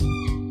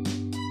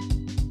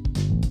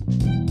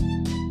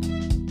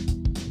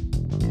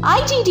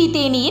IDD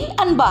தேனியின்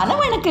அன்பான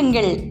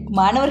வணக்கங்கள்.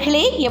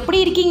 மாணவர்களே, எப்படி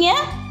இருக்கீங்க?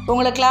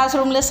 உங்களை கிளாஸ்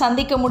ரூமில்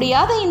சந்திக்க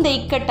முடியாத இந்த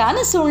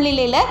இக்கட்டான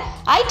சூழ்நிலையில்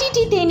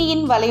ஐடிடி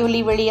தேனியின்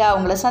வலையொலி வழியாக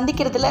உங்களை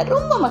சந்திக்கிறதுல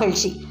ரொம்ப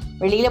மகிழ்ச்சி.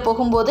 வெளியில்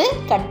போகும்போது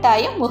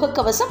கட்டாயம்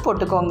முகக்கவசம்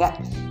போட்டுக்கோங்க.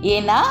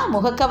 ஏன்னா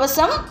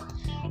முகக்கவசம்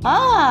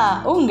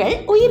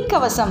உங்கள்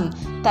உயிர்கவசம்.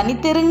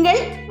 தனித்திருங்கள்,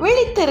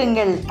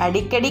 விழித்திருங்கள்.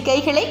 அடிக்கடி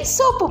கைகளை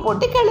சோப்பு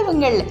போட்டு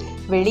கழுவுங்கள்.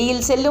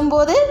 வெளியில் செல்லும்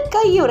போது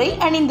கையுறை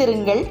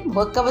அணிந்திருங்கள்.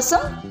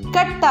 முகக்கவசம்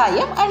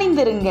கட்டாயம்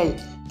அணிந்திருங்கள்.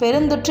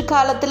 பெருந்தொற்று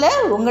காலத்தில்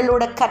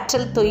உங்களோட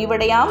கற்றல்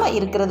தொய்வடையாமல்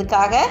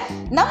இருக்கிறதுக்காக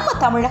நம்ம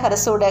தமிழக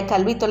அரசோட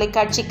கல்வி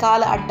தொலைக்காட்சி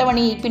கால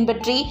அட்டவணையை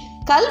பின்பற்றி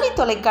கல்வி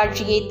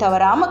தொலைக்காட்சியை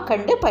தவறாமல்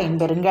கண்டு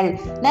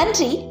பயன்பெறுங்கள்.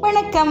 நன்றி,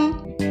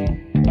 வணக்கம்.